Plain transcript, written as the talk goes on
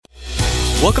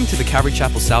Welcome to the Calvary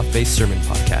Chapel South Bay Sermon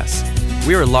Podcast.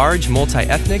 We are a large,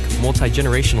 multi-ethnic,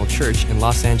 multi-generational church in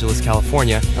Los Angeles,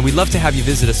 California, and we'd love to have you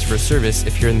visit us for a service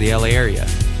if you're in the LA area.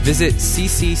 Visit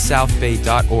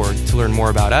ccsouthbay.org to learn more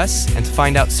about us and to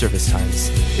find out service times.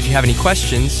 If you have any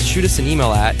questions, shoot us an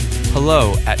email at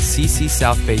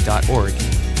hello@ccsouthbay.org.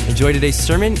 Enjoy today's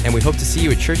sermon, and we hope to see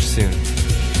you at church soon.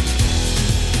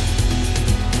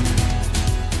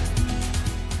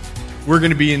 We're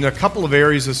going to be in a couple of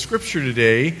areas of Scripture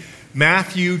today.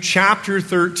 Matthew chapter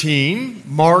 13,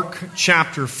 Mark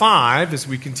chapter 5, as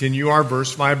we continue our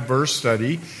verse-by-verse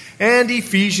study, and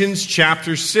Ephesians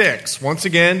chapter 6. Once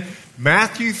again,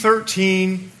 Matthew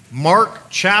 13, Mark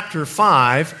chapter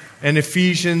 5, and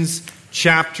Ephesians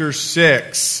chapter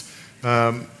 6.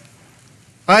 I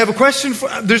have a question for...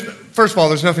 First of all,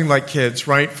 there's nothing like kids,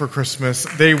 right, for Christmas.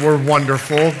 They were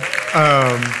wonderful.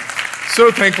 So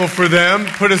thankful for them.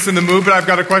 Put us in the mood, but I've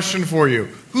got a question for you.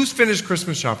 Who's finished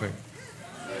Christmas shopping?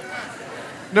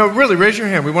 No, really, raise your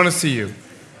hand. We want to see you.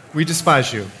 We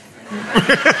despise you.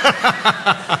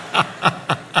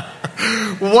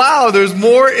 Wow, there's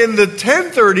more in the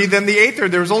 10:30 than the 8:30.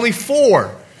 There was only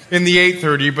 4 in the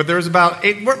 8:30, but there was about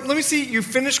 8. Let me see, you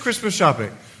finished Christmas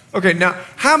shopping. Okay, now,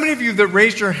 how many of you that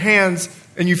raised your hands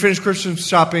and you finished Christmas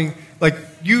shopping, like,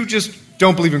 you just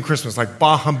don't believe in Christmas, like,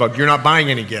 bah humbug, you're not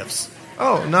buying any gifts?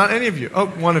 Oh, not any of you. Oh,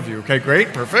 one of you. Okay,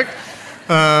 great, perfect.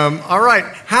 All right.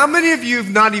 How many of you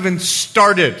have not even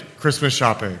started Christmas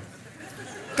shopping?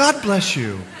 God bless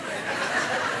you.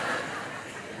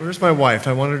 Where's my wife?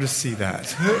 I want her to see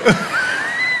that.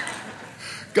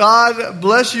 God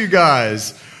bless you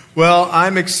guys. Well,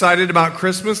 I'm excited about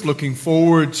Christmas, looking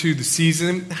forward to the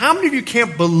season. How many of you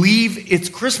can't believe it's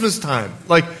Christmas time?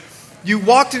 Like, you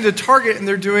walked into Target and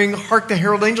they're doing Hark the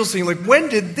Herald Angels singing. Like, when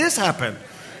did this happen?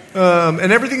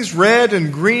 And everything's red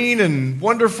and green and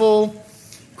wonderful.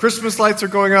 Christmas lights are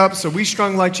going up, so we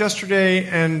strung lights yesterday,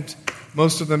 and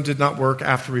most of them did not work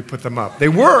after we put them up. They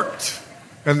worked,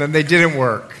 and then they didn't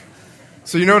work.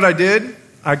 So you know what I did?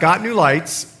 I got new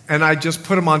lights, and I just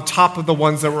put them on top of the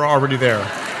ones that were already there.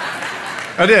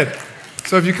 I did.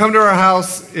 So if you come to our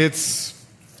house, it's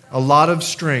a lot of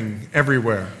string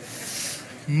everywhere.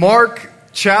 Mark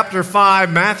chapter 5,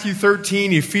 Matthew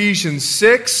 13, Ephesians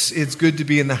 6. It's good to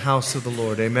be in the house of the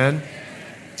Lord. Amen?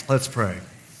 Let's pray.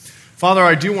 Father,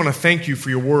 I do want to thank you for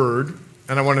your word,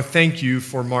 and I want to thank you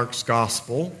for Mark's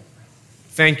gospel.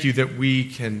 Thank you that we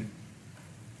can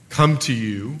come to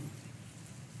you.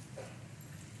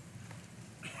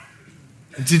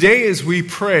 And today as we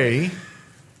pray,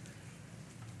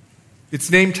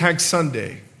 it's Name Tag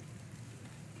Sunday.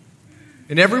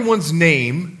 And everyone's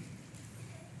name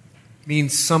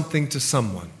means something to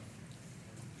someone.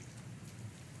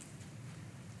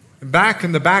 And back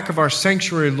in the back of our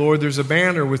sanctuary, Lord, there's a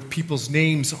banner with people's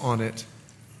names on it.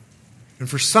 And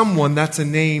for someone, that's a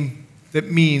name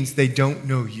that means they don't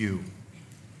know you.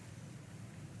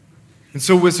 And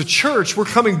so as a church, we're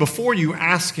coming before you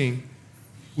asking,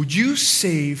 would you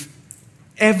save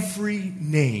every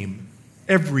name,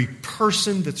 every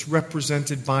person that's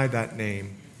represented by that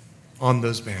name on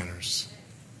those banners?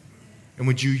 And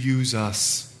would you use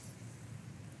us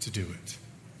to do it?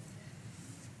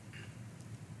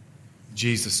 In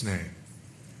Jesus' name.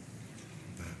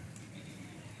 Amen.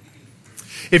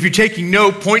 If you're taking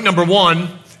note, point number 1,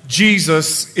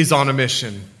 Jesus is on a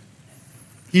mission.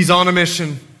 He's on a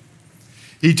mission.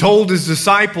 He told his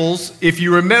disciples, if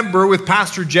you remember with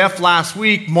Pastor Jeff last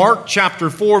week, Mark chapter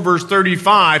 4, verse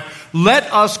 35,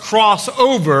 let us cross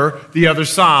over the other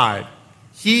side.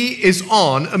 He is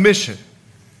on a mission.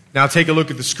 Now take a look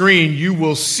at the screen. You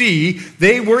will see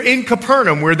they were in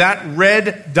Capernaum, where that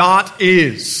red dot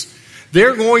is.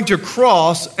 They're going to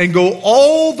cross and go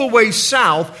all the way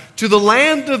south to the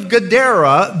land of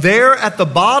Gadara. There at the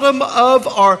bottom of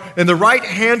in the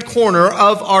right-hand corner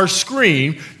of our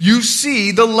screen, you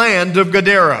see the land of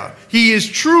Gadara. He is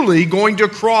truly going to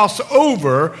cross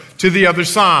over to the other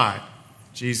side.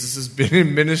 Jesus has been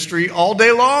in ministry all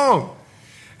day long.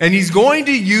 And he's going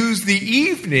to use the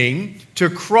evening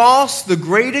to cross the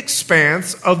great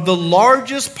expanse of the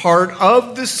largest part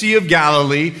of the Sea of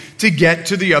Galilee to get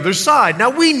to the other side. Now,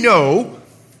 we know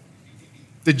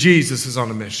that Jesus is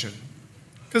on a mission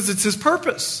because it's his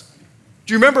purpose.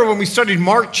 Do you remember when we studied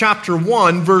Mark chapter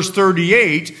 1, verse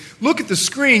 38? Look at the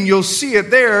screen. You'll see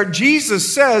it there.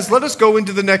 Jesus says, let us go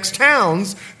into the next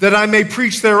towns that I may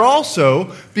preach there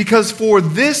also, because for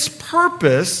this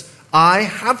purpose I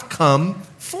have come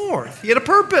forth. He had a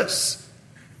purpose.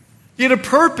 He had a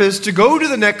purpose to go to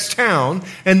the next town,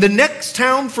 and the next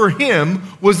town for him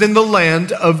was in the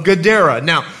land of Gadara.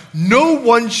 Now, no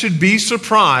one should be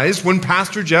surprised when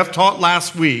Pastor Jeff taught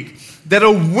last week that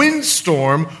a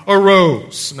windstorm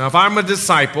arose. Now, if I'm a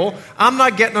disciple, I'm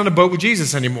not getting on a boat with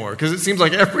Jesus anymore, because it seems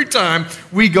like every time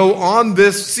we go on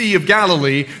this Sea of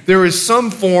Galilee, there is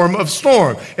some form of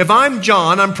storm. If I'm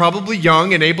John, I'm probably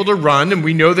young and able to run, and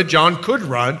we know that John could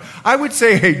run. I would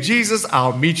say, hey, Jesus,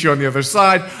 I'll meet you on the other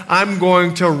side. I'm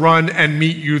going to run and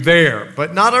meet you there.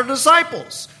 But not our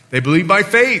disciples. They believe by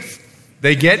faith.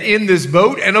 They get in this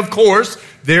boat, and of course,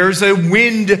 there's a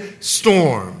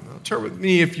windstorm. Turn with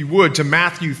me, if you would, to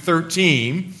Matthew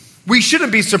 13. We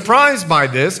shouldn't be surprised by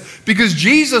this because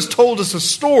Jesus told us a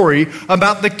story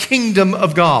about the kingdom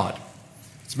of God.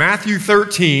 It's Matthew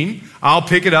 13. I'll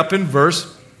pick it up in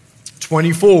verse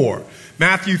 24.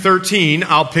 Matthew 13,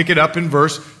 I'll pick it up in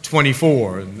verse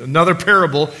 24. Another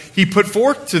parable he put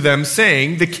forth to them,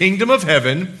 saying, the kingdom of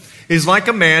heaven is like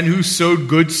a man who sowed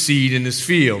good seed in his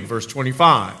field. Verse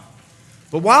 25.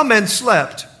 But while men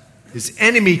slept, his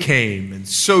enemy came and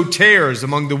sowed tares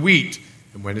among the wheat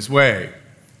and went his way.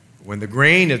 When the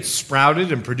grain had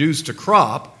sprouted and produced a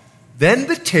crop, then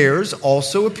the tares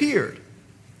also appeared.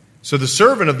 So the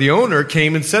servant of the owner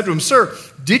came and said to him, Sir,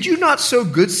 did you not sow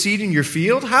good seed in your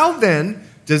field? How then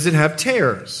does it have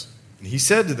tares? And he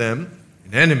said to them,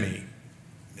 An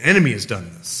enemy has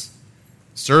done this.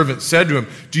 The servant said to him,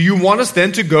 Do you want us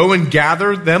then to go and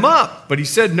gather them up? But he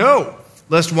said, No.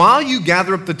 Lest while you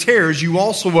gather up the tares, you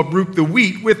also uproot the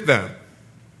wheat with them.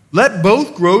 Let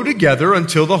both grow together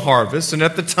until the harvest, and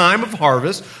at the time of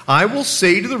harvest, I will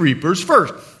say to the reapers,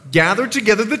 First, gather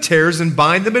together the tares and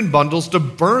bind them in bundles to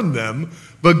burn them,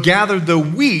 but gather the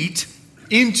wheat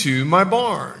into my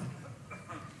barn.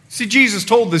 See, Jesus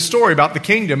told this story about the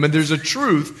kingdom, and there's a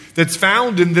truth that's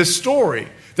found in this story,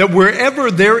 that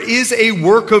wherever there is a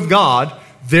work of God,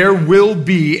 there will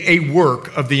be a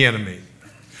work of the enemy.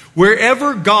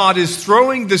 Wherever God is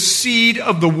throwing the seed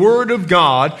of the Word of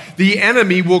God, the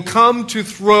enemy will come to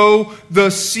throw the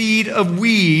seed of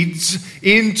weeds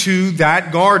into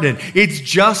that garden. It's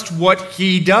just what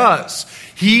he does.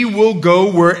 He will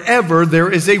go wherever there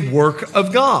is a work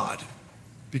of God.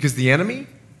 Because the enemy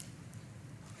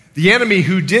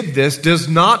who did this does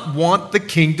not want the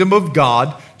kingdom of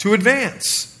God to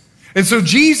advance. And so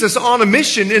Jesus, on a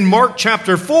mission in Mark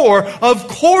chapter 4, of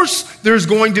course there's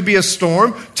going to be a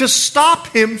storm to stop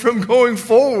him from going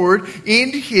forward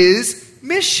in his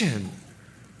mission.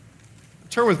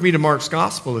 Turn with me to Mark's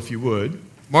Gospel, if you would.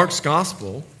 Mark's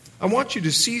Gospel. I want you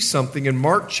to see something in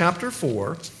Mark chapter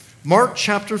 4. Mark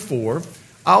chapter 4,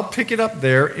 I'll pick it up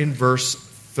there in verse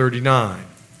 39.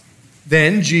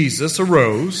 Then Jesus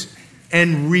arose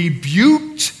and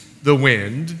rebuked the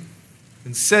wind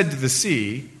and said to the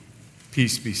sea,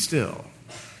 Peace be still.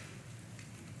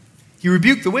 He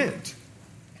rebuked the wind.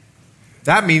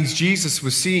 That means Jesus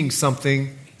was seeing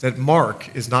something that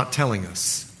Mark is not telling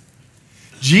us.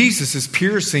 Jesus is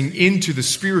piercing into the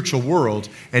spiritual world,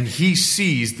 and he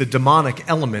sees the demonic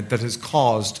element that has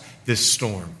caused this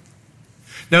storm.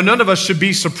 Now, none of us should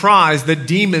be surprised that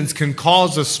demons can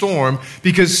cause a storm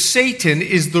because Satan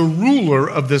is the ruler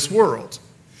of this world.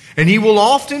 And he will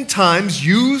oftentimes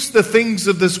use the things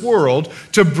of this world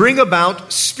to bring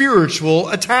about spiritual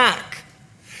attack.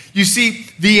 You see,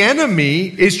 the enemy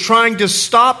is trying to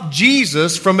stop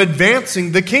Jesus from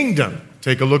advancing the kingdom.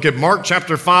 Take a look at Mark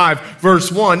chapter 5, verse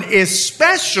 1,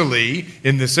 especially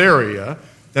in this area.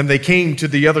 Then they came to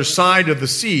the other side of the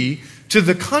sea, to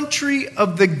the country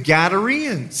of the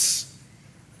Gadarenes.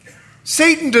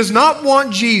 Satan does not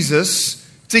want Jesus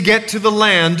to get to the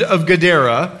land of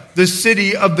Gadara, the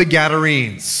city of the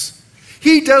Gadarenes.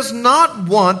 He does not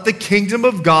want the kingdom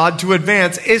of God to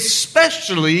advance,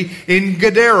 especially in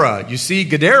Gadara. You see,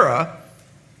 Gadara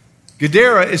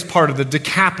is part of the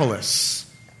Decapolis.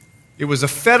 It was a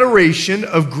federation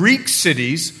of Greek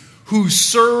cities who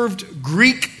served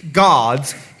Greek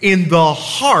gods in the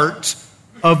heart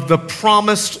of the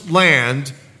promised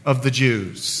land of the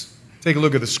Jews. Take a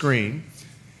look at the screen.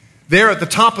 There at the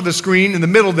top of the screen, in the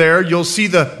middle there, you'll see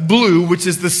the blue, which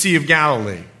is the Sea of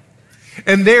Galilee.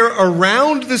 And there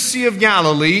around the Sea of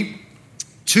Galilee,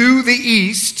 to the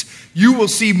east, you will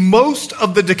see most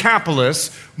of the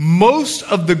Decapolis, most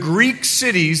of the Greek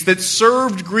cities that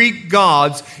served Greek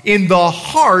gods in the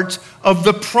heart of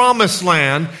the promised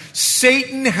land.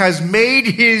 Satan has made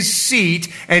his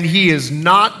seat, and he is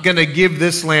not going to give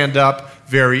this land up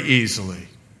very easily.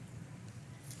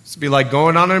 This would be like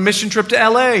going on a mission trip to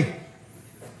LA.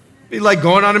 It'd be like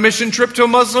going on a mission trip to a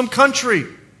Muslim country.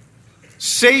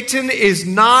 Satan is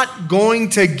not going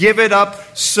to give it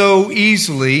up so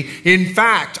easily. In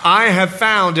fact, I have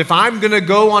found if I'm going to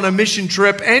go on a mission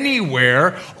trip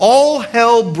anywhere, all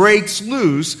hell breaks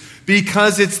loose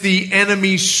because it's the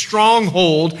enemy's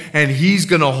stronghold and he's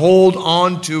going to hold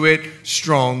on to it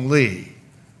strongly.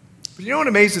 But you know what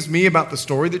amazes me about the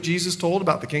story that Jesus told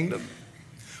about the kingdom?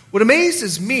 What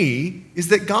amazes me is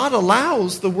that God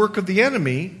allows the work of the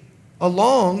enemy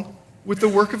along with the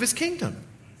work of his kingdom.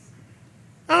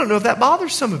 I don't know if that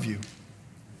bothers some of you.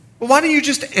 Well, why don't you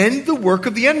just end the work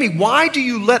of the enemy? Why do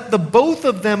you let the both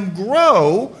of them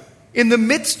grow in the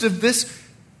midst of this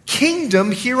kingdom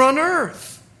here on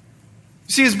earth?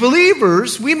 See, as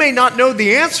believers, we may not know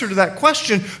the answer to that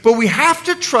question, but we have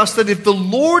to trust that if the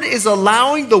Lord is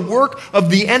allowing the work of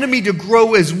the enemy to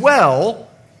grow as well,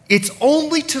 it's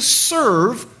only to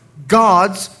serve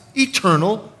God's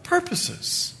eternal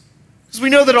purposes. Because we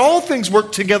know that all things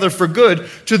work together for good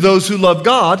to those who love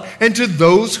God and to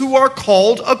those who are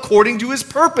called according to his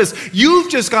purpose.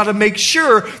 You've just got to make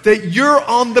sure that you're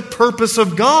on the purpose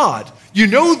of God. You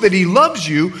know that he loves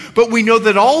you, but we know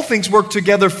that all things work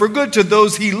together for good to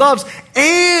those he loves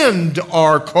and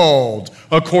are called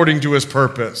according to his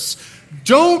purpose.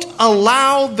 Don't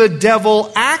allow the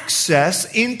devil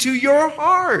access into your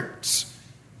heart.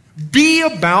 Be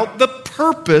about the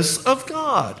purpose of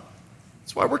God.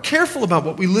 That's why we're careful about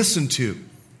what we listen to,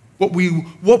 what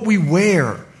we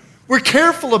wear. We're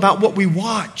careful about what we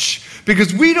watch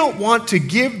because we don't want to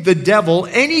give the devil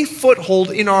any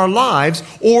foothold in our lives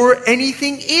or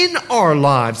anything in our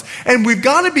lives. And we've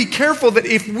got to be careful that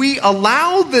if we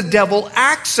allow the devil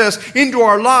access into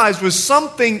our lives with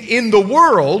something in the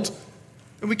world,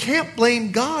 then we can't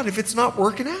blame God if it's not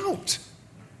working out.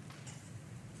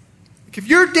 Like if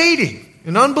you're dating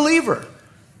an unbeliever,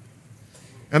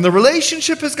 and the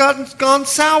relationship has gone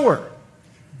sour,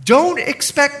 don't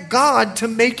expect God to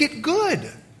make it good.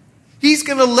 He's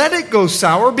going to let it go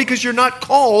sour because you're not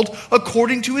called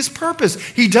according to his purpose.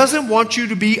 He doesn't want you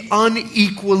to be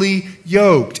unequally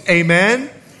yoked. Amen?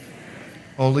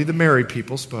 Only the married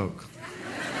people spoke.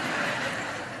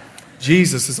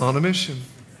 Jesus is on a mission.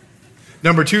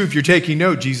 Number 2, if you're taking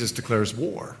note, Jesus declares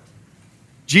war.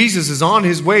 Jesus is on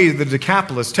his way to the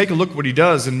Decapolis. Take a look what he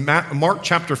does in Mark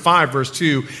chapter 5, verse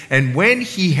 2. And when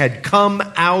he had come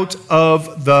out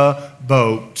of the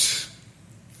boat,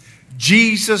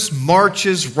 Jesus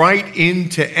marches right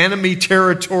into enemy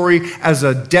territory as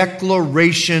a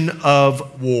declaration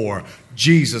of war.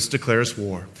 Jesus declares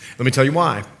war. Let me tell you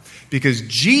why. Because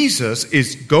Jesus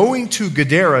is going to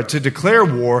Gadara to declare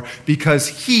war because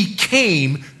he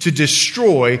came to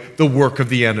destroy the work of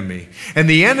the enemy. And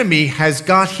the enemy has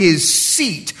got his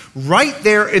seat right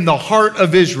there in the heart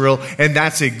of Israel, and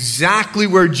that's exactly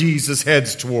where Jesus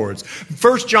heads towards.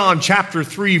 1 John chapter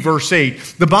 3, verse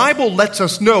 8, the Bible lets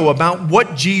us know about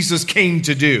what Jesus came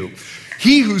to do.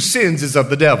 He who sins is of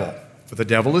the devil, for the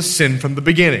devil has sinned from the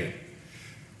beginning.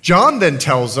 John then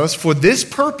tells us, for this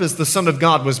purpose the Son of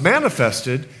God was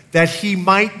manifested, that he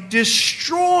might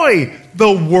destroy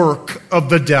the work of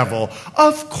the devil.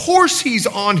 Of course he's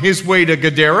on his way to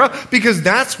Gadara, because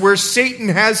that's where Satan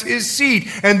has his seat.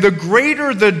 And the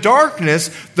greater the darkness,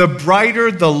 the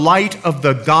brighter the light of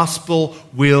the gospel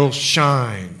will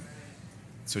shine.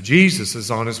 So Jesus is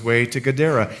on his way to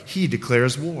Gadara. He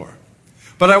declares war.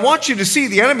 But I want you to see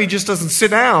the enemy just doesn't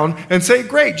sit down and say,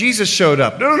 great, Jesus showed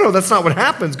up. No, that's not what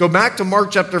happens. Go back to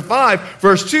Mark chapter 5,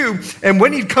 verse 2. And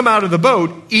when he'd come out of the boat,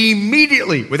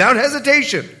 immediately, without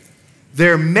hesitation,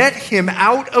 there met him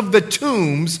out of the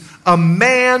tombs a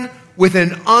man with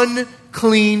an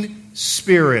unclean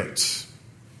spirit.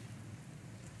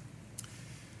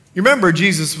 You remember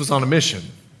Jesus was on a mission.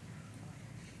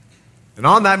 And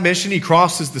on that mission, he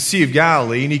crosses the Sea of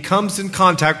Galilee and he comes in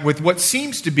contact with what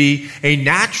seems to be a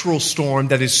natural storm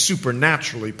that is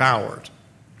supernaturally powered.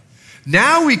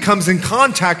 Now he comes in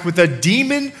contact with a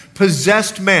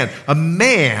demon-possessed man, a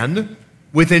man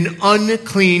with an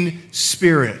unclean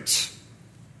spirit.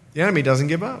 The enemy doesn't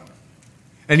give up.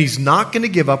 And he's not going to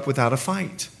give up without a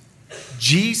fight.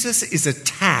 Jesus is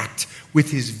attacked with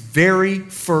his very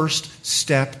first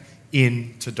step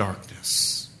into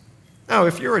darkness. Now,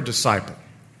 if you're a disciple,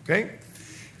 okay,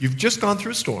 you've just gone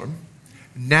through a storm,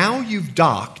 now you've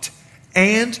docked,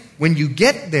 and when you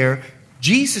get there,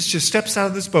 Jesus just steps out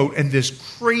of this boat, and this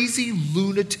crazy,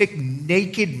 lunatic,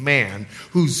 naked man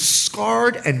who's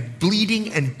scarred and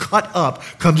bleeding and cut up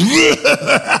comes,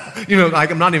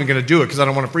 I'm not even going to do it because I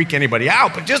don't want to freak anybody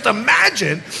out, but just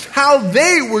imagine how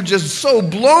they were just so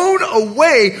blown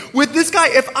away with this guy.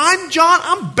 If I'm John,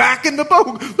 I'm back in the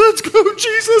boat. Let's go,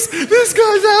 Jesus. This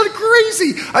guy's out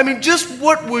crazy. I mean, just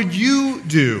what would you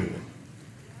do?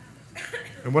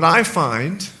 And what I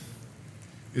find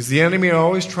is the enemy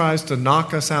always tries to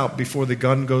knock us out before the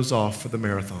gun goes off for the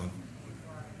marathon.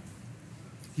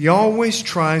 He always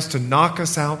tries to knock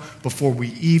us out before we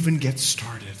even get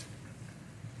started.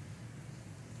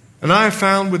 And I have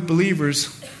found with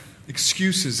believers,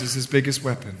 excuses is his biggest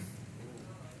weapon.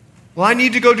 Well, I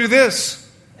need to go do this,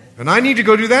 and I need to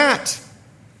go do that,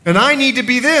 and I need to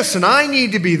be this, and I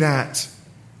need to be that.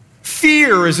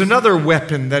 Fear is another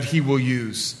weapon that he will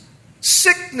use.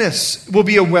 Sickness will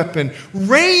be a weapon.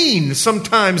 Rain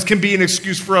sometimes can be an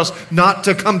excuse for us not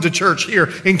to come to church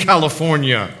here in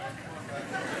California.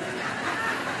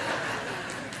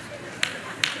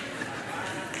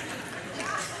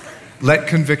 Let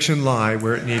conviction lie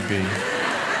where it need be.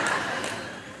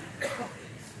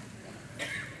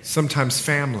 Sometimes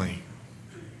family,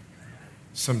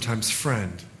 sometimes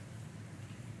friend,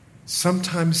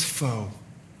 sometimes foe.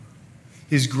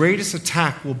 His greatest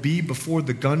attack will be before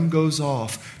the gun goes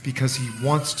off because he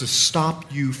wants to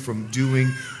stop you from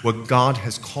doing what God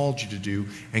has called you to do,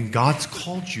 and God's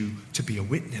called you to be a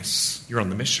witness. You're on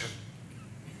the mission.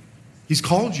 He's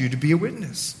called you to be a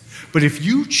witness. But if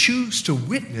you choose to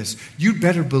witness, you'd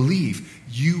better believe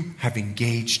you have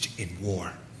engaged in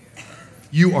war.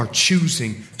 You are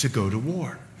choosing to go to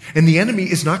war. And the enemy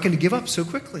is not going to give up so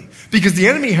quickly, because the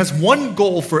enemy has one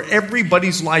goal for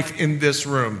everybody's life in this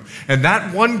room. And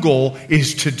that one goal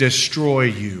is to destroy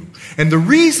you. And the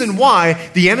reason why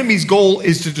the enemy's goal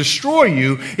is to destroy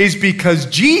you is because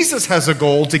Jesus has a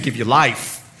goal to give you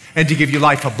life, and to give you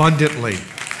life abundantly.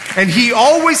 And he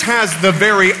always has the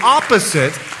very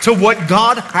opposite to what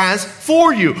God has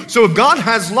for you. So if God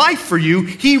has life for you,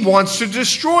 he wants to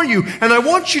destroy you. And I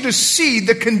want you to see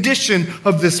the condition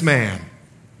of this man.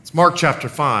 It's Mark chapter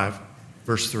 5,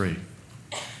 verse 3.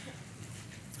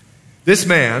 This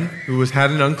man who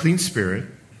had an unclean spirit,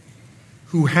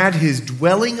 who had his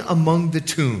dwelling among the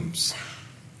tombs,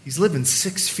 he's living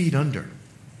 6 feet under.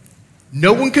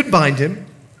 No one could bind him,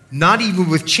 not even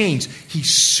with chains.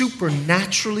 He's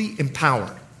supernaturally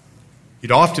empowered.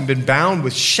 He'd often been bound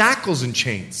with shackles and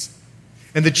chains.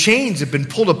 And the chains had been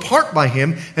pulled apart by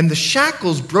him, and the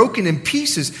shackles broken in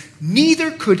pieces. Neither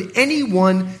could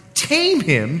anyone tame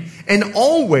him, and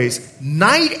always,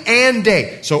 night and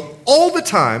day. So all the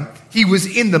time, he was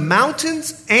in the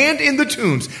mountains and in the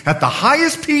tombs, at the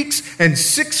highest peaks and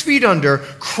 6 feet under,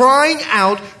 crying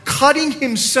out, cutting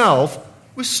himself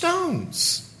with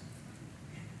stones.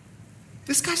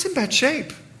 This guy's in bad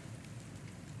shape.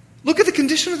 Look at the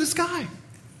condition of this guy.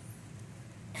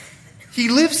 He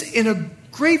lives in a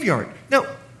graveyard. Now,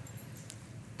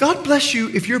 God bless you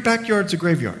if your backyard's a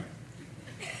graveyard.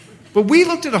 But we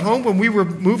looked at a home when we were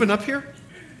moving up here,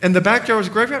 and the backyard was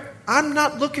a graveyard. I'm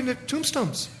not looking at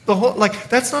tombstones.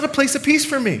 That's not a place of peace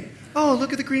for me. Oh,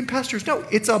 look at the green pastures. No,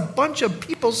 it's a bunch of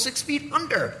people 6 feet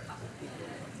under.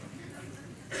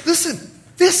 Listen.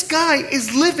 This guy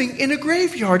is living in a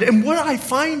graveyard. And what I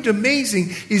find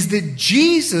amazing is that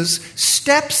Jesus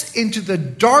steps into the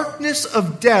darkness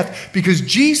of death because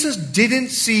Jesus didn't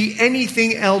see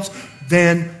anything else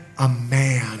than a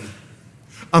man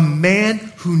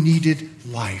who needed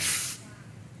life.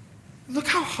 Look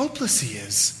how hopeless he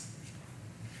is.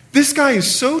 This guy is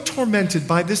so tormented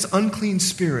by this unclean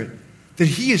spirit that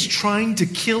he is trying to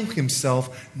kill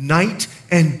himself night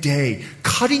and day,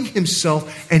 cutting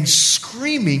himself and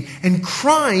screaming and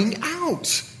crying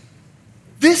out.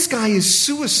 This guy is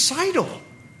suicidal.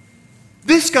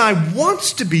 This guy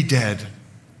wants to be dead.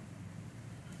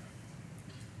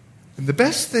 And the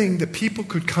best thing that people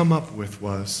could come up with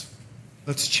was,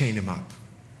 let's chain him up.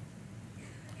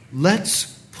 Let's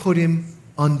put him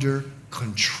under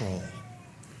control.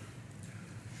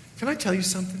 Can I tell you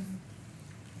something?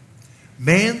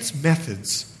 Man's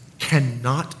methods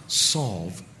cannot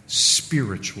solve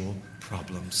spiritual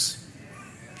problems.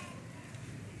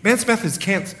 Man's methods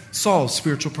can't solve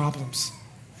spiritual problems.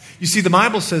 You see, the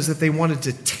Bible says that they wanted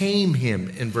to tame him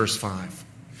in verse 5.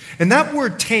 And that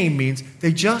word tame means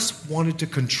they just wanted to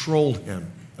control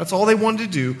him. That's all they wanted to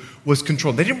do was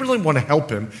control. They didn't really want to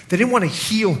help him. They didn't want to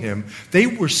heal him. They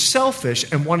were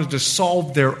selfish and wanted to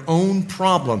solve their own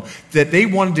problem, that they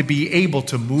wanted to be able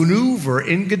to maneuver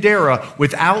in Gadara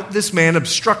without this man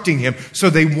obstructing him. So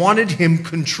they wanted him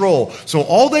control. So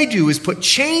all they do is put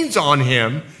chains on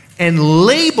him and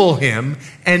label him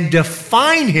and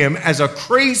define him as a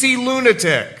crazy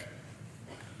lunatic.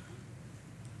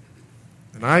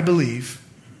 And I believe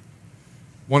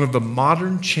one of the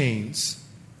modern chains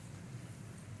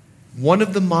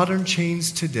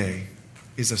today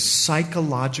is a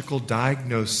psychological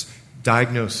diagnosis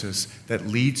that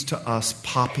leads to us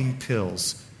popping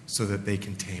pills so that they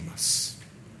can tame us.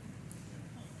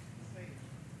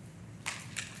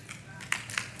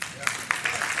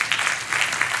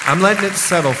 I'm letting it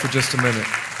settle for just a minute.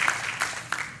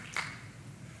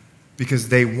 Because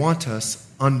they want us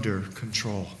under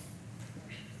control.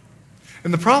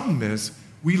 And the problem is,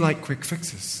 we like quick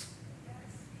fixes.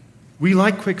 We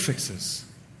like quick fixes.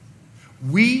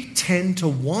 We tend to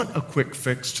want a quick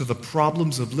fix to the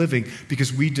problems of living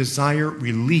because we desire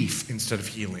relief instead of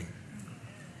healing.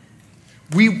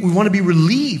 We want to be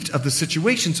relieved of the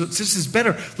situation. So this is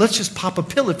better. Let's just pop a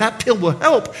pill. If that pill will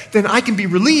help, then I can be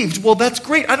relieved. Well, that's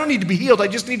great. I don't need to be healed. I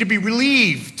just need to be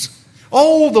relieved.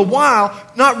 All the while,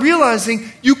 not realizing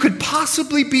you could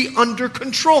possibly be under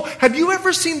control. Have you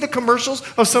ever seen the commercials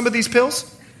of some of these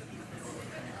pills?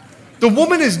 The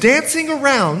woman is dancing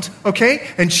around, okay,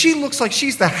 and she looks like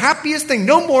she's the happiest thing.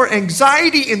 No more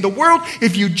anxiety in the world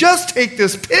if you just take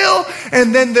this pill.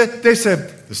 And then they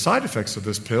said, the side effects of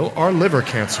this pill are liver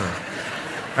cancer.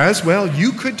 As well,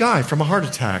 you could die from a heart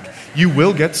attack. You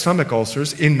will get stomach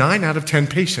ulcers in 9 out of 10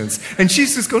 patients. And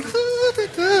she's just going,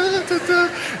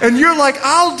 and you're like,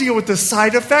 I'll deal with the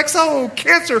side effects. Oh,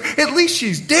 cancer. At least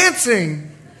she's dancing.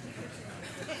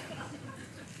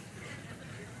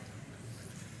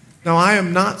 Now, I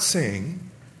am not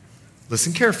saying,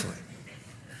 listen carefully,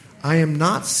 I am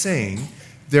not saying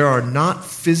there are not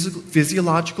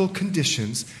physiological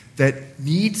conditions that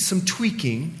need some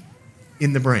tweaking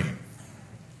in the brain.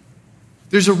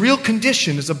 There's a real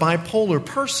condition as a bipolar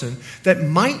person that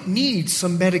might need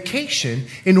some medication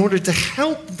in order to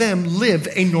help them live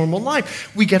a normal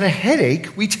life. We get a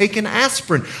headache, we take an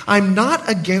aspirin. I'm not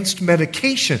against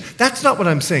medication. That's not what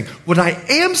I'm saying. What I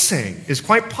am saying is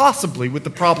quite possibly with the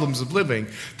problems of living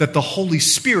that the Holy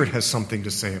Spirit has something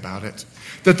to say about it.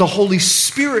 That the Holy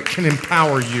Spirit can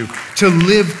empower you to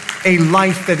live a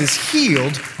life that is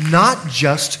healed, not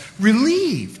just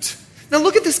relieved. Now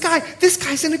look at this guy. This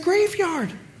guy's in a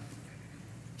graveyard.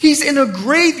 He's in a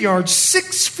graveyard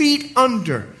 6 feet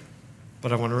under.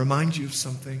 But I want to remind you of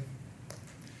something.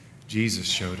 Jesus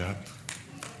showed up.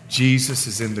 Jesus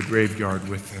is in the graveyard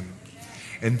with him.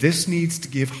 And this needs to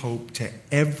give hope to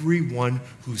everyone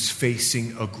who's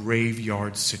facing a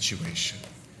graveyard situation.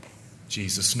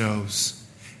 Jesus knows.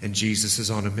 And Jesus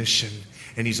is on a mission.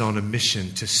 And he's on a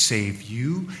mission to save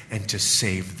you and to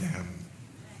save them.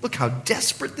 Look how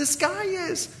desperate this guy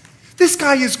is. This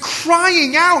guy is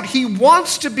crying out. He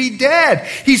wants to be dead.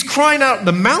 He's crying out in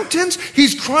the mountains.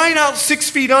 He's crying out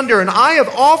 6 feet under. And I have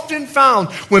often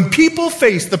found when people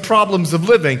face the problems of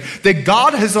living that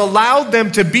God has allowed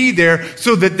them to be there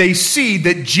so that they see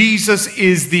that Jesus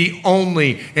is the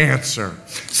only answer.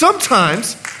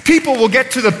 Sometimes people will get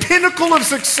to the pinnacle of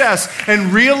success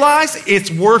and realize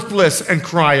it's worthless and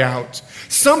cry out.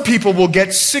 Some people will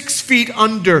get 6 feet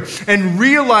under and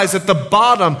realize at the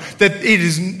bottom that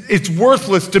it's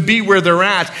worthless to be where they're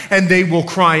at, and they will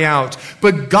cry out.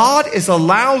 But God has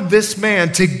allowed this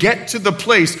man to get to the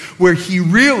place where he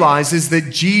realizes that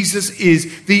Jesus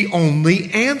is the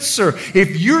only answer.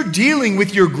 If you're dealing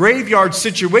with your graveyard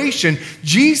situation,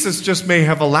 Jesus just may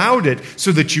have allowed it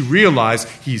so that you realize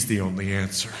he's the only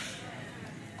answer.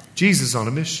 Jesus is on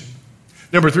a mission.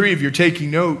 Number 3, if you're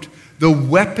taking note, the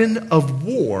weapon of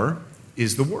war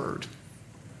is the word.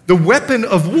 The weapon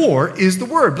of war is the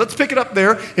word. Let's pick it up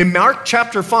there in Mark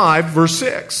chapter 5, verse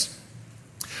 6.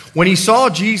 When he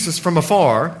saw Jesus from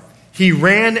afar, he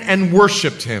ran and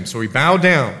worshiped him. So he bowed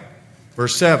down.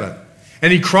 Verse 7.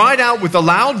 And he cried out with a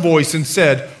loud voice and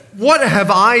said, "What have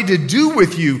I to do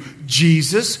with you,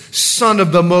 Jesus, Son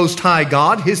of the Most High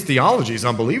God?" His theology is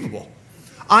unbelievable.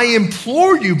 "I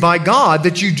implore you by God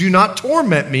that you do not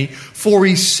torment me." For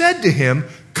he said to him,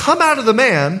 "Come out of the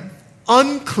man,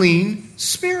 unclean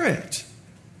spirit."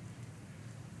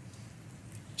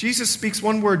 Jesus speaks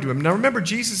one word to him. Now remember,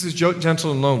 Jesus is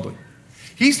gentle and lowly.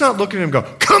 He's not looking at him and go,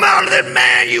 "Come out of that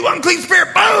man, you unclean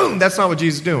spirit." Boom! That's not what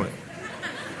Jesus is doing.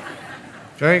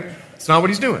 Okay? It's not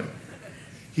what he's doing.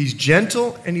 He's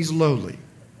gentle and he's lowly.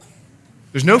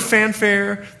 There's no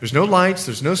fanfare, there's no lights,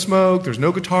 there's no smoke, there's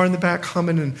no guitar in the back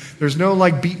humming, and there's no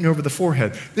beating over the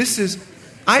forehead. This is,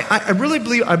 I really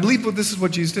believe this is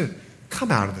what Jesus did.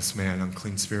 Come out of this man,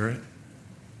 unclean spirit.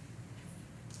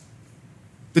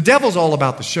 The devil's all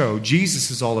about the show.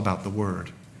 Jesus is all about the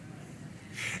word.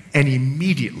 And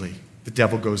immediately the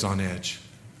devil goes on edge.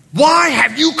 "Why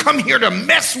have you come here to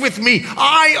mess with me?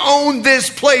 I own this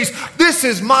place. This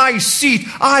is my seat.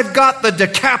 I've got the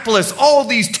Decapolis. All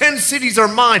these 10 cities are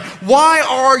mine. Why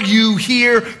are you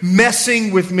here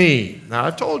messing with me?" Now,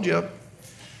 I told you,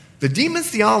 the demon's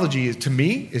theology, to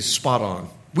me, is spot on.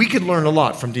 We could learn a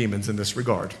lot from demons in this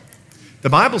regard. The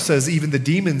Bible says even the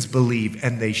demons believe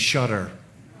and they shudder.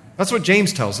 That's what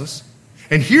James tells us.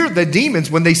 And here the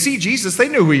demons, when they see Jesus, they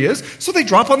know who he is, so they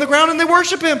drop on the ground and they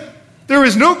worship him. There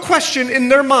is no question in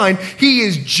their mind. He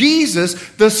is Jesus,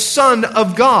 the Son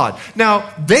of God.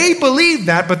 Now, they believe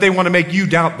that, but they want to make you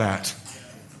doubt that.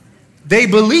 They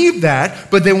believe that,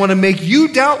 but they want to make you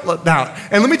doubt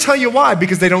that. And let me tell you why.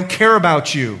 Because they don't care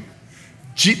about you.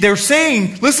 They're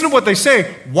saying, listen to what they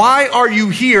say. Why are you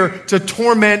here to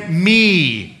torment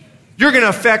me? You're going to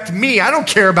affect me. I don't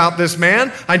care about this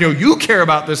man. I know you care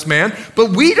about this man,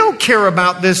 but we don't care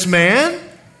about this man.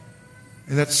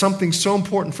 And that's something so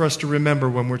important for us to remember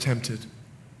when we're tempted.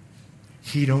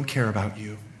 He don't care about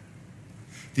you.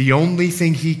 The only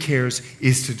thing he cares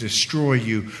is to destroy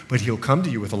you, but he'll come to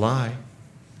you with a lie.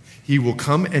 He will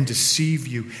come and deceive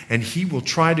you, and he will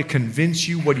try to convince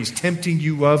you what he's tempting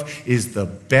you of is the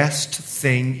best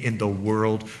thing in the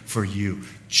world for you.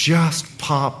 Just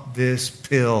pop this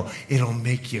pill. It'll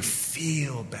make you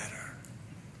feel better.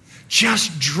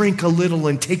 Just drink a little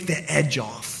and take the edge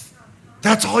off.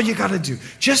 That's all you got to do.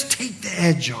 Just take the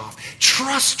edge off.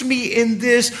 Trust me in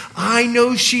this. I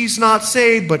know she's not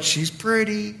saved, but she's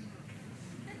pretty.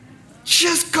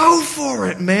 Just go for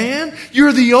it, man.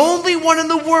 You're the only one in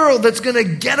the world that's going to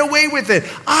get away with it.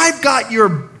 I've got your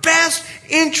best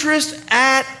interest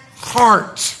at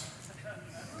heart.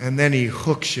 And then he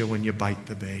hooks you when you bite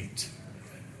the bait.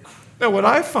 Now, what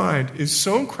I find is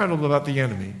so incredible about the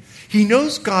enemy, he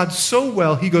knows God so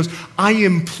well, he goes, I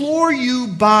implore you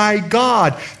by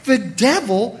God. The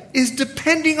devil is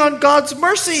depending on God's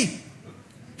mercy.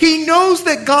 He knows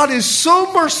that God is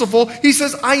so merciful, he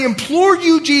says, I implore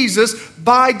you, Jesus,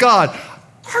 by God.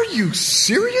 Are you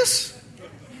serious?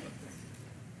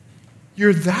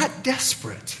 You're that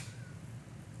desperate.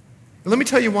 And let me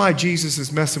tell you why Jesus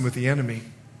is messing with the enemy.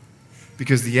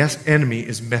 Because the enemy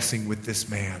is messing with this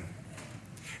man.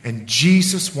 And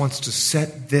Jesus wants to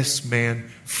set this man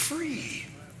free.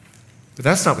 But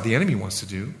that's not what the enemy wants to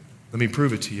do. Let me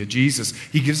prove it to you. Jesus,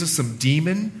 he gives us some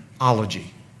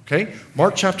demonology. Okay?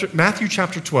 Matthew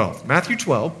chapter 12. Matthew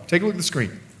 12, take a look at the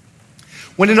screen.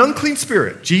 When an unclean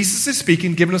spirit, Jesus is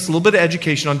speaking, giving us a little bit of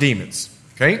education on demons.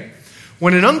 Okay?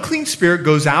 When an unclean spirit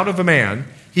goes out of a man,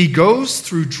 he goes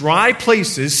through dry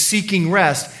places seeking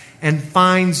rest and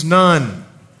finds none.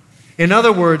 In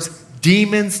other words,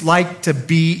 demons like to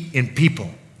be in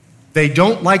people. They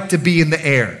don't like to be in the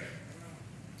air.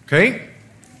 Okay?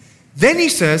 Then he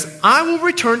says, I will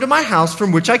return to my house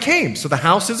from which I came. So the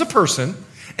house is a person.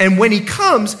 And when he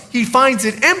comes, he finds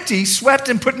it empty, swept,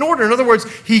 and put in order. In other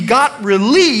words, he got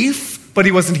relief, but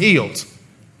he wasn't healed.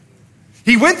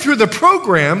 He went through the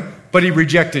program, but he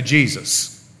rejected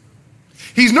Jesus.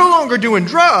 He's no longer doing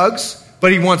drugs,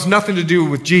 but he wants nothing to do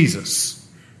with Jesus.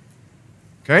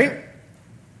 Okay?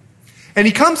 And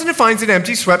he comes and he finds it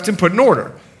empty, swept, and put in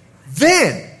order.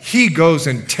 Then he goes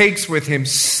and takes with him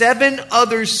 7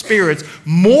 other spirits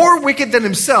more wicked than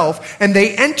himself, and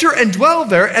they enter and dwell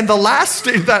there, and the last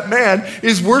state of that man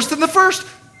is worse than the first.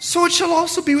 So it shall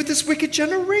also be with this wicked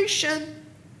generation.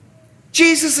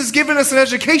 Jesus has given us an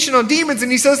education on demons,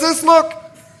 and he says this, look,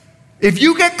 if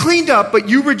you get cleaned up, but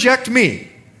you reject me,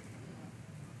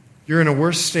 you're in a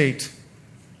worse state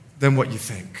than what you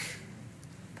think.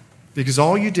 Because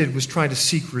all you did was try to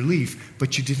seek relief,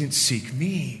 but you didn't seek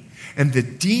me. And the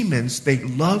demons, they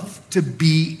love to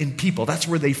be in people. That's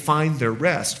where they find their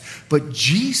rest. But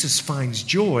Jesus finds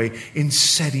joy in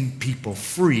setting people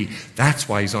free. That's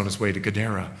why he's on his way to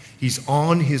Gadara. He's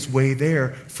on his way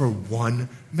there for one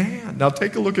man. Now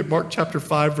take a look at Mark chapter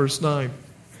 5, verse 9.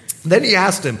 Then he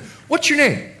asked him, what's your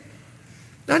name?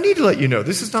 Now, I need to let you know,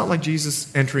 this is not like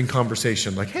Jesus entering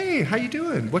conversation. Like, hey, how you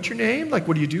doing? What's your name? Like,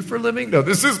 what do you do for a living? No,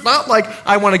 this is not like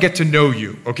I want to get to know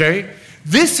you, okay?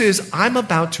 This is, I'm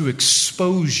about to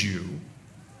expose you,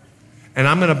 and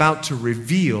I'm about to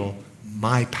reveal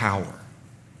my power.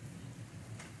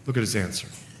 Look at his answer.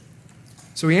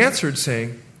 So he answered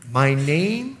saying, my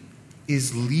name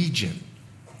is Legion.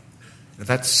 Now,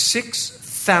 that's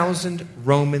 6,000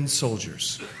 Roman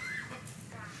soldiers.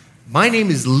 My name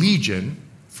is Legion,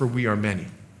 for we are many.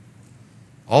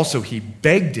 Also, he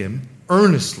begged him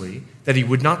earnestly that he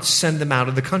would not send them out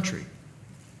of the country.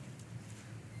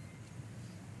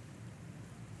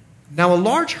 Now, a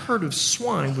large herd of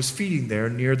swine was feeding there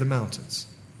near the mountains.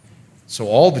 So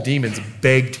all the demons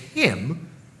begged him,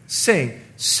 saying,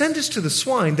 send us to the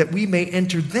swine that we may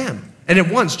enter them. And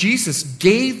at once Jesus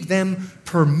gave them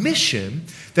permission.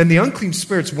 Then the unclean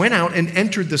spirits went out and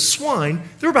entered the swine.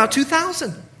 There were about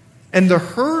 2,000. And the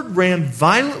herd ran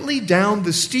violently down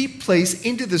the steep place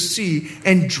into the sea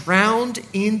and drowned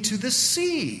into the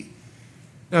sea.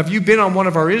 Now, if you've been on one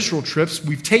of our Israel trips,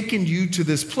 we've taken you to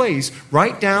this place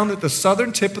right down at the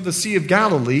southern tip of the Sea of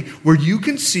Galilee where you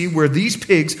can see where these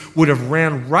pigs would have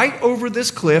ran right over this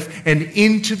cliff and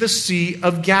into the Sea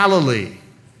of Galilee.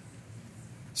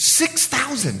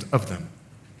 6,000 of them.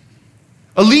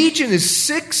 A legion is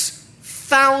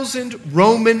 6,000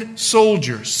 Roman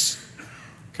soldiers.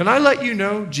 Can I let you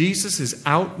know Jesus is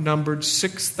outnumbered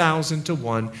 6,000 to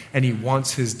 1, and he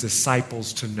wants his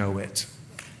disciples to know it.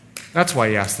 That's why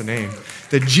he asked the name.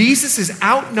 That Jesus is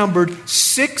outnumbered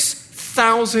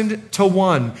 6,000 to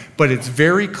 1, but it's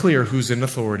very clear who's in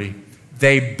authority.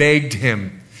 They begged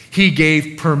him. He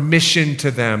gave permission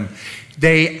to them.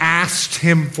 They asked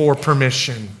him for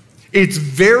permission. It's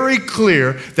very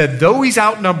clear that though he's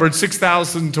outnumbered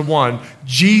 6,000 to 1,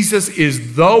 Jesus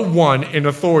is the one in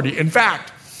authority. In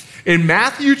fact, in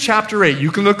Matthew chapter 8,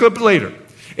 you can look up later.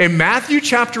 In Matthew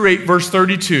chapter 8, verse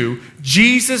 32,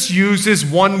 Jesus uses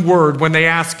one word when they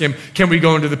ask him, can we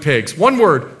go into the pigs? One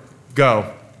word,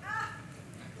 go.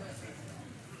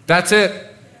 That's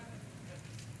it.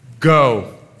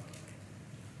 Go.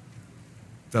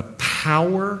 The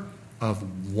power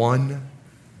of one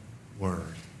word.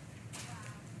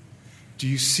 Do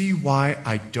you see why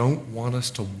I don't want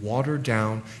us to water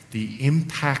down the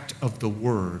impact of the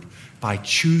word by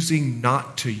choosing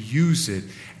not to use it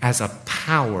as a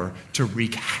power to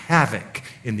wreak havoc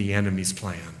in the enemy's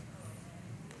plan?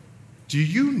 Do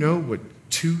you know what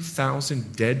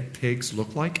 2,000 dead pigs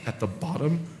look like at the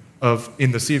bottom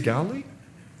in the Sea of Galilee?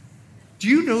 Do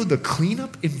you know the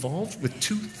cleanup involved with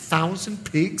 2,000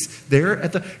 pigs there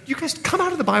at the... You guys come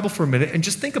out of the Bible for a minute and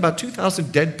just think about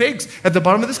 2,000 dead pigs at the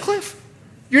bottom of this cliff.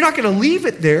 You're not going to leave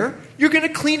it there. You're going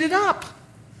to clean it up.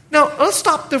 Now, let's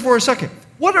stop there for a second.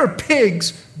 What are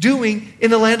pigs doing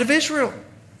in the land of Israel?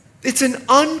 It's an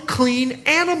unclean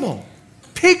animal.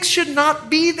 Pigs should not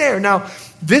be there. Now,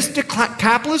 this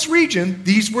Decapolis region,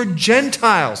 these were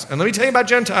Gentiles. And let me tell you about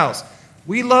Gentiles.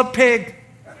 We love pig.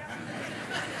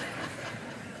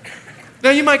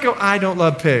 Now, you might go, I don't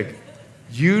love pig.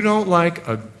 You don't like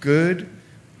a good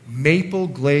maple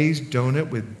glazed donut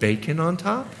with bacon on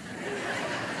top?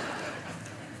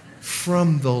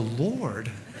 From the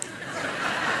Lord.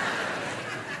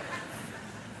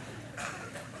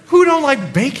 Who don't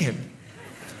like bacon?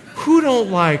 Who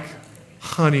don't like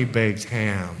honey-baked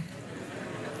ham?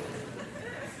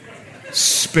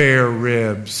 Spare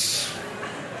ribs.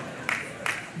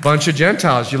 Bunch of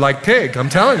Gentiles, you like pig, I'm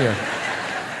telling you.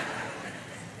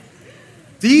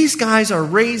 These guys are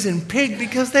raising pig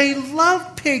because they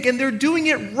love pig, and they're doing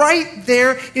it right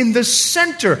there in the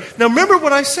center. Now remember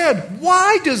what I said.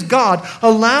 Why does God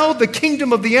allow the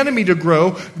kingdom of the enemy to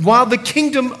grow while the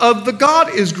kingdom of the God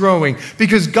is growing?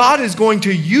 Because God is going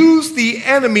to use the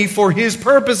enemy for his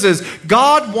purposes.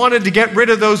 God wanted to get rid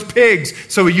of those pigs,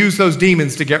 so he used those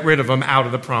demons to get rid of them out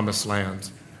of the promised land.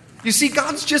 You see,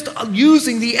 God's just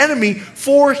using the enemy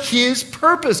for his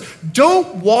purpose.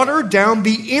 Don't water down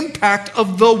the impact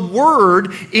of the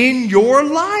word in your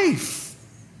life.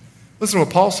 Listen to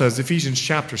what Paul says, Ephesians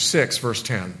chapter 6, verse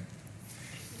 10.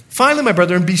 Finally, my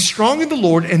brethren, be strong in the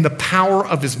Lord and the power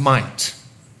of his might.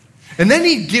 And then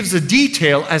he gives a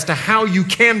detail as to how you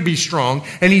can be strong.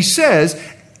 And he says,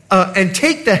 and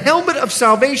take the helmet of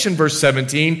salvation, verse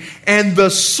 17, and the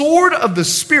sword of the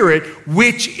Spirit,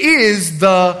 which is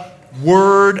the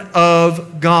Word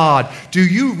of God. Do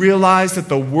you realize that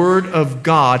the Word of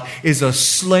God is a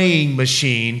slaying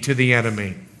machine to the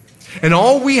enemy? And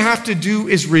all we have to do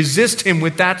is resist him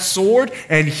with that sword,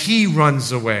 and he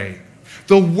runs away.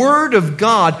 The Word of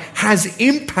God has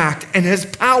impact and has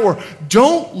power.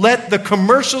 Don't let the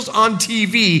commercials on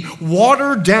TV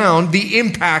water down the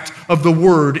impact of the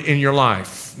Word in your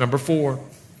life. Number 4,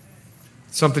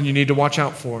 something you need to watch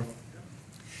out for.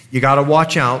 You got to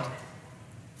watch out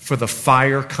for the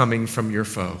fire coming from your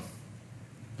foe.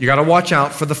 You got to watch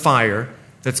out for the fire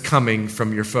that's coming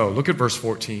from your foe. Look at verse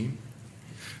 14.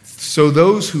 So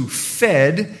those who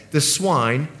fed the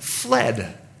swine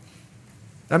fled.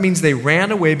 That means they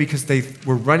ran away because they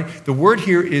were running. The word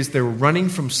here is they were running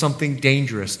from something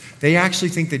dangerous. They actually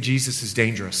think that Jesus is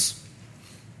dangerous.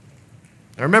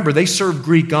 Now remember, they serve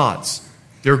Greek gods.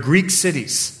 They're Greek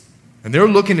cities. And they're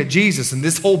looking at Jesus and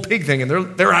this whole pig thing, and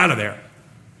they're out of there.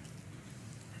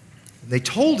 And they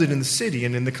told it in the city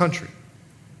and in the country.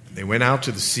 And they went out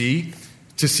to the sea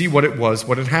to see what it was,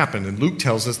 what had happened. And Luke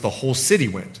tells us the whole city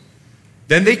went.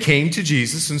 Then they came to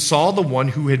Jesus and saw the one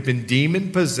who had been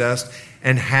demon-possessed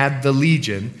and had the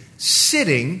legion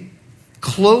sitting,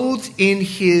 clothed in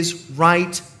his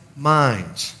right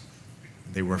mind.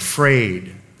 They were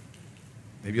afraid.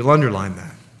 Maybe you'll underline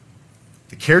that.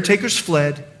 The caretakers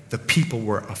fled. The people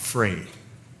were afraid.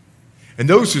 And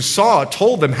those who saw it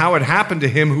told them how it happened to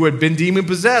him who had been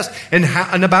demon-possessed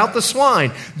and about the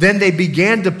swine. Then they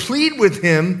began to plead with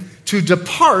him to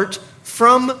depart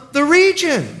from the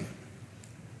region.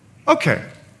 Okay,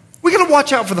 we got to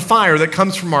watch out for the fire that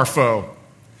comes from our foe.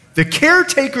 The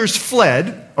caretakers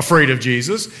fled, afraid of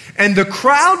Jesus, and the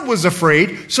crowd was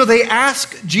afraid, so they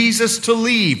asked Jesus to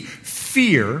leave.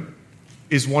 Fear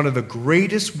is one of the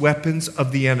greatest weapons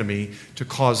of the enemy to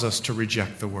cause us to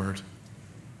reject the word.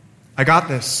 I got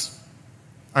this.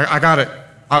 I got it.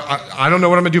 I don't know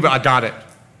what I'm going to do, but I got it.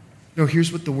 No,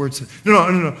 here's what the word says.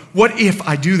 No. What if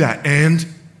I do that? And,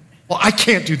 well, I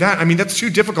can't do that. I mean, that's too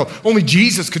difficult. Only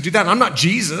Jesus could do that. I'm not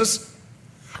Jesus.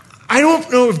 I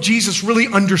don't know if Jesus really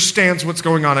understands what's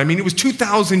going on. I mean, it was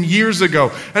 2,000 years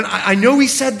ago. And I know he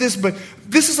said this, but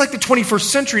this is like the 21st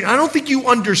century. And I don't think you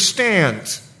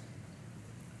understand.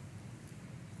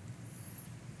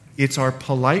 It's our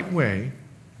polite way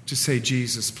to say,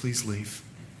 Jesus, please leave.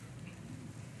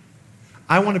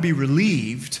 I want to be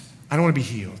relieved. I don't want to be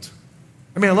healed.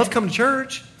 I mean, I love coming to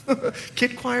church.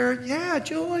 Kid choir, yeah,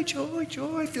 joy,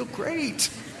 feel great.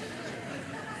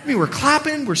 I mean, we're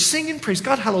clapping, we're singing, praise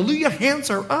God, hallelujah,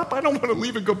 hands are up. I don't want to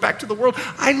leave and go back to the world.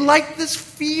 I like this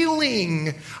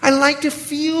feeling. I like to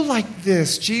feel like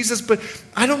this, Jesus, but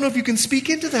I don't know if you can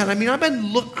speak into that. I mean, I've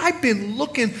been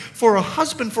looking for a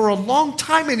husband for a long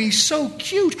time, and he's so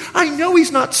cute. I know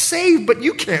he's not saved, but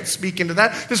you can't speak into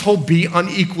that. This whole be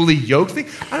unequally yoked thing.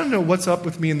 I don't know what's up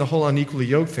with me and the whole unequally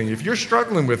yoked thing. If you're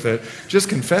struggling with it, just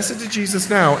confess it to Jesus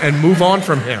now and move on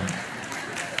from him.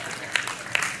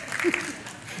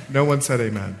 No one said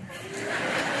amen.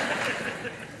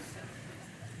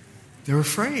 They're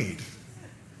afraid.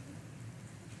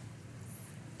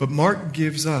 But Mark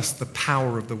gives us the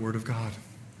power of the Word of God.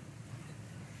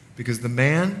 Because the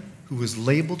man who was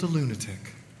labeled a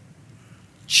lunatic,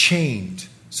 chained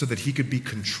so that he could be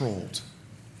controlled,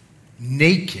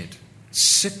 naked,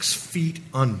 6 feet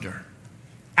under,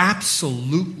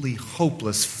 absolutely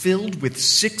hopeless, filled with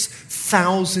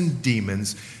 6,000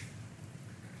 demons,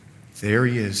 there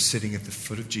he is sitting at the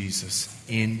foot of Jesus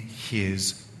in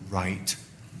his right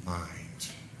mind.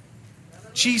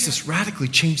 Jesus radically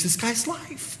changed this guy's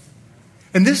life.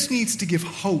 And this needs to give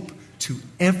hope to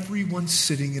everyone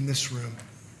sitting in this room.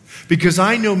 Because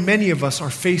I know many of us are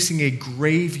facing a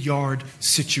graveyard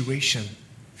situation.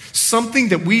 Something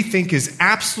that we think is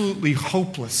absolutely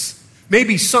hopeless.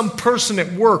 Maybe some person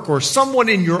at work or someone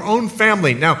in your own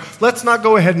family. Now, let's not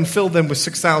go ahead and fill them with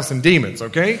 6,000 demons,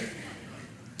 okay?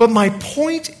 But my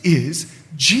point is,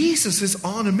 Jesus is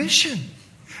on a mission.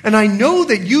 And I know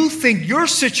that you think your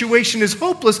situation is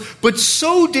hopeless, but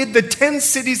so did the 10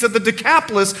 cities of the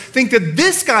Decapolis think that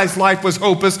this guy's life was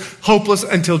hopeless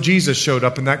until Jesus showed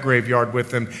up in that graveyard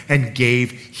with him and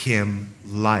gave him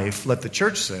life. Let the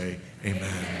church say,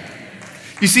 amen.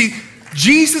 You see,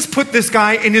 Jesus put this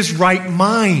guy in his right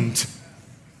mind.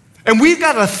 And we've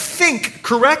got to think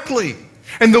correctly.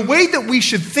 And the way that we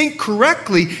should think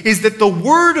correctly is that the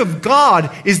Word of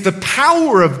God is the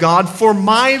power of God for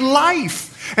my life.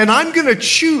 And I'm going to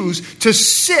choose to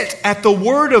sit at the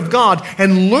Word of God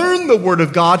and learn the Word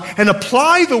of God and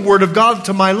apply the Word of God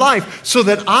to my life so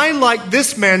that I, like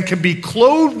this man, can be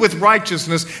clothed with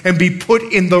righteousness and be put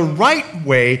in the right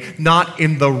way, not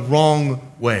in the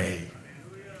wrong way.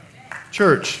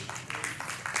 Church,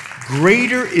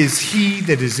 greater is He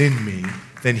that is in me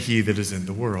than he that is in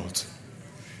the world.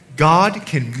 God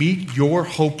can meet your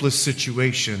hopeless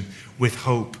situation with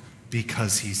hope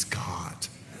because He's God.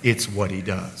 It's what He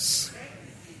does.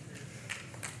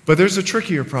 But there's a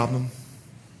trickier problem,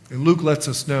 and Luke lets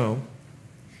us know.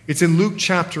 It's in Luke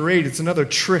chapter 8. It's another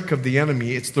trick of the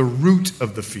enemy. It's the root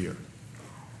of the fear.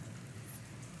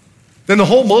 Then the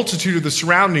whole multitude of the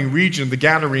surrounding region, the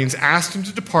Gadarenes, asked Him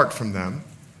to depart from them,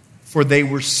 for they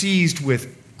were seized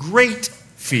with great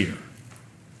fear.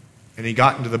 And He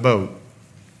got into the boat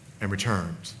and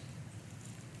returned.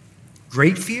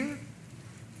 Great fear?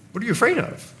 What are you afraid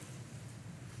of?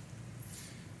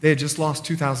 They had just lost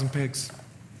 2,000 pigs.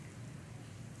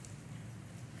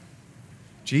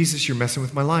 Jesus, you're messing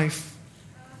with my life.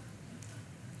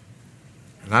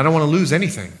 And I don't want to lose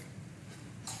anything.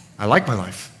 I like my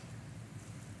life.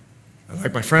 I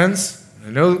like my friends.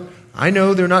 I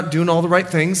know they're not doing all the right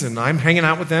things, and I'm hanging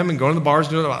out with them and going to the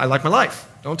bars. I like my life.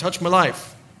 Don't touch my life.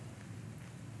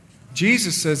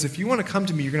 Jesus says, if you want to come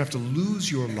to me, you're going to have to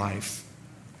lose your life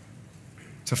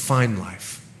to find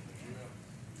life.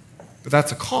 But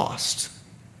that's a cost.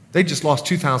 They just lost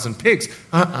 2,000 pigs.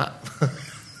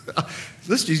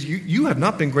 Listen, you have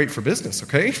not been great for business,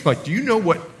 okay? Do you know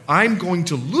what I'm going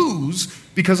to lose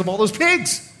because of all those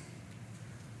pigs?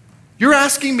 You're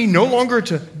asking me no longer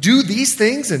to do these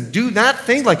things and do that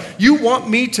thing? Like, you want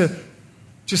me to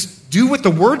just do what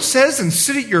the Word says and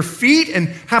sit at your feet and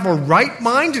have a right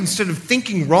mind instead of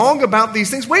thinking wrong about these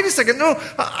things? Wait a second. No,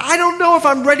 I don't know if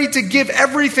I'm ready to give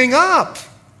everything up.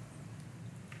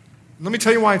 Let me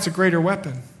tell you why it's a greater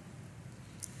weapon.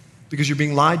 Because you're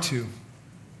being lied to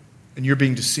and you're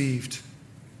being deceived.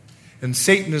 And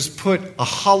Satan has put a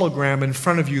hologram in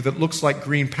front of you that looks like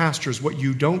green pastures. What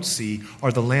you don't see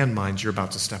are the landmines you're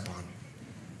about to step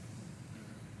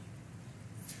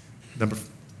on.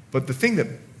 But the thing that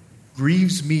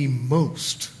grieves me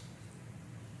most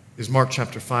is Mark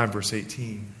chapter 5, verse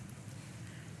 18.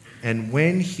 And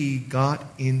when he got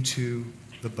into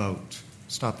the boat,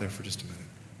 stop there for just a minute.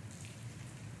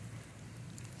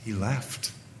 He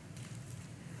left.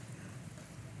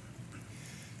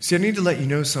 See, I need to let you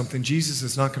know something. Jesus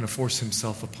is not going to force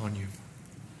himself upon you.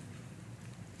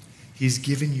 He's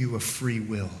given you a free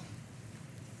will.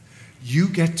 You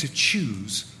get to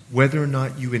choose whether or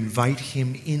not you invite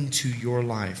him into your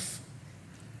life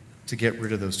to get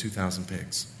rid of those 2,000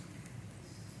 pigs.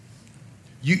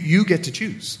 You get to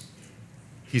choose.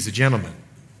 He's a gentleman.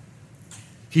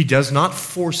 He does not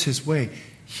force his way.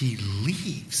 He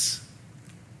leaves.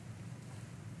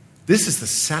 This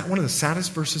is one of the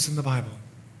saddest verses in the Bible.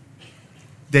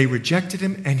 They rejected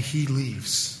him and he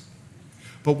leaves.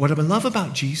 But what I love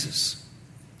about Jesus,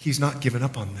 he's not given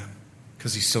up on them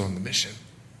because he's still on the mission.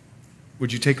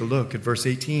 Would you take a look at verse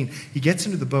 18? He gets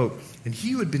into the boat, and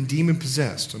he who had been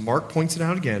demon-possessed, and Mark points it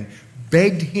out again,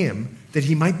 begged him that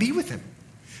he might be with him.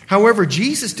 However,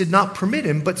 Jesus did not permit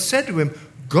him, but said to him,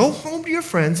 "Go home to your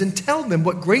friends and tell them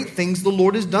what great things the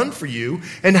Lord has done for you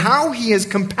and how he has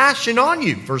compassion on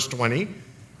you." Verse 20.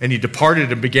 And he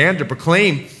departed and began to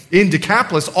proclaim in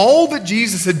Decapolis all that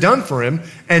Jesus had done for him,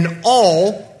 and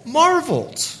all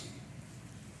marveled.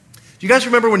 Do you guys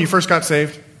remember when you first got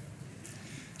saved?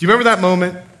 Do you remember that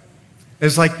moment?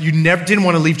 It's like you didn't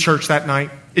want to leave church that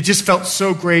night. It just felt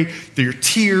so great. Your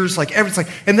tears,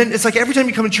 and then it's like every time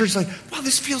you come to church, it's like, wow,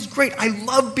 this feels great. I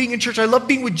love being in church. I love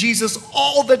being with Jesus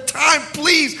all the time.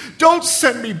 Please don't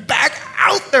send me back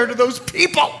out there to those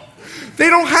people. They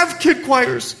don't have kid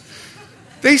choirs.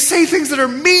 They say things that are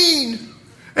mean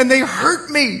and they hurt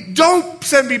me. Don't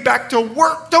send me back to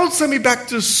work. Don't send me back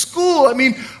to school. I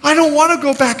mean, I don't want to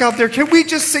go back out there. Can we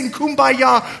just sing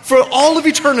Kumbaya for all of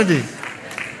eternity?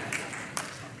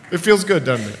 It feels good,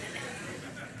 doesn't it?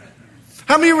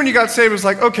 How many of you, when you got saved, was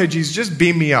like, okay, Jesus, just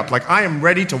beam me up. Like, I am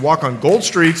ready to walk on gold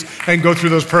streets and go through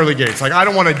those pearly gates. Like, I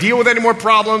don't want to deal with any more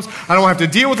problems. I don't have to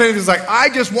deal with anything. It's like, I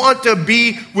just want to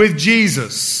be with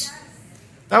Jesus.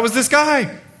 That was this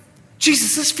guy.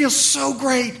 Jesus, this feels so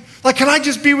great. Like, can I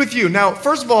just be with you? Now,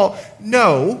 first of all,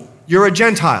 no, you're a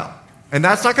Gentile. And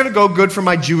that's not going to go good for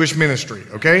my Jewish ministry,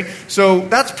 okay? So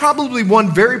that's probably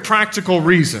one very practical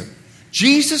reason.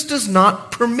 Jesus does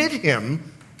not permit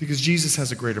him because Jesus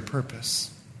has a greater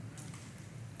purpose.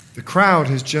 The crowd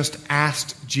has just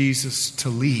asked Jesus to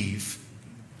leave,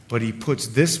 but he puts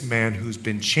this man who's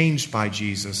been changed by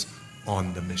Jesus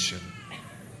on the mission.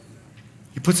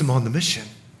 He puts him on the mission.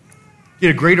 He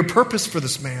had a greater purpose for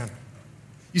this man.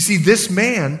 You see, this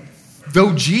man,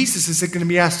 though Jesus is going to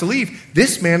be asked to leave,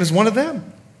 this man is one of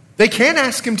them. They can't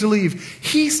ask him to leave.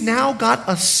 He's now got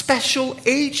a special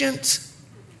agent.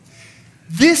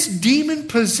 This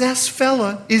demon-possessed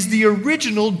fella is the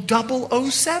original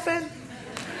 007.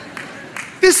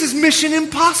 This is Mission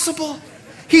Impossible.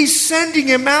 He's sending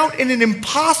him out in an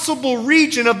impossible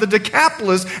region of the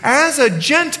Decapolis as a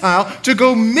Gentile to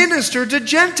go minister to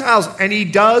Gentiles. And he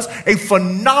does a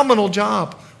phenomenal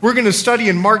job. We're going to study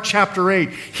in Mark chapter 8.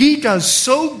 He does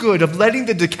so good of letting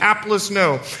the Decapolis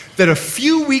know that a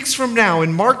few weeks from now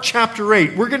in Mark chapter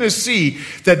 8, we're going to see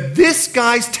that this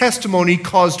guy's testimony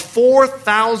caused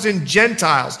 4,000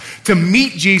 Gentiles to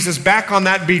meet Jesus back on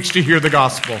that beach to hear the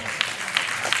gospel.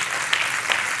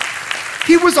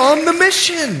 He was on the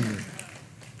mission.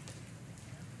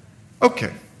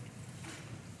 Okay.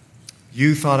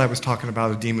 You thought I was talking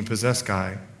about a demon-possessed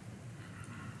guy.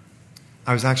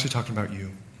 I was actually talking about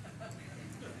you.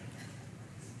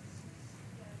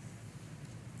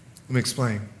 Let me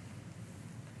explain.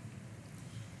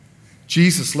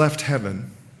 Jesus left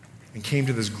heaven and came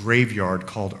to this graveyard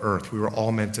called earth. We were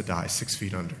all meant to die 6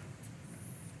 feet under.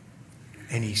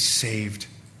 And he saved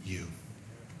you.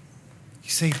 He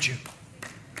saved you.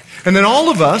 And then all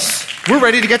of us, we're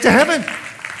ready to get to heaven.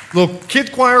 Little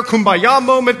kid choir, kumbaya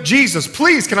moment. Jesus,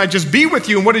 please, can I just be with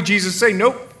you? And what did Jesus say?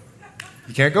 Nope.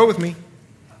 You can't go with me.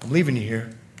 I'm leaving you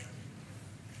here.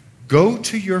 Go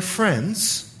to your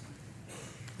friends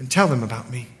and tell them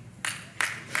about me.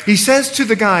 He says to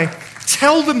the guy,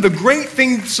 Tell them the great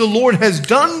things the Lord has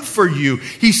done for you.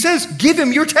 He says, give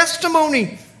him your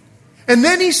testimony. And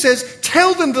then he says,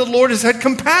 tell them the Lord has had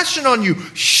compassion on you.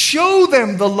 Show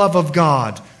them the love of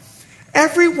God.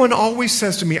 Everyone always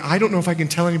says to me, I don't know if I can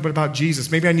tell anybody about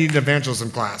Jesus. Maybe I need an evangelism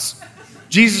class.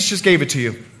 Jesus just gave it to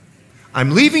you.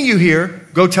 I'm leaving you here.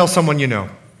 Go tell someone you know.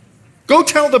 Go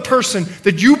tell the person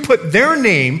that you put their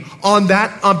name on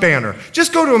that banner.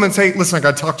 Just go to him and say, listen, I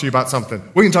got to talk to you about something.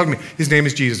 What are you talking to me? His name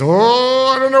is Jesus.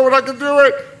 Oh, I don't know what I can do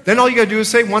it. Then all you got to do is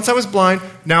say, once I was blind,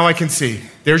 now I can see.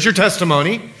 There's your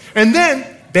testimony. And then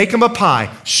bake them a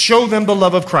pie. Show them the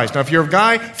love of Christ. Now, if you're a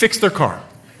guy, fix their car.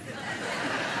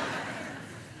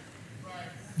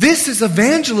 This is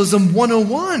evangelism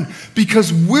 101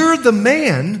 because we're the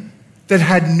man that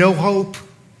had no hope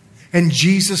and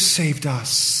Jesus saved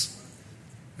us.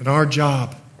 And our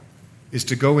job is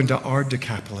to go into our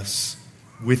Decapolis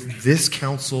with this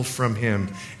counsel from him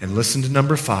and listen to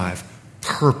number 5,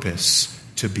 purpose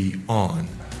to be on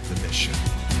the mission.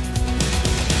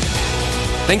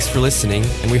 Thanks for listening,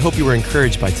 and we hope you were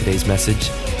encouraged by today's message.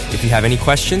 If you have any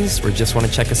questions or just want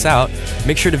to check us out,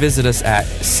 make sure to visit us at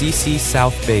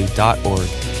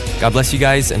ccsouthbay.org. God bless you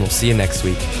guys, and we'll see you next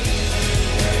week.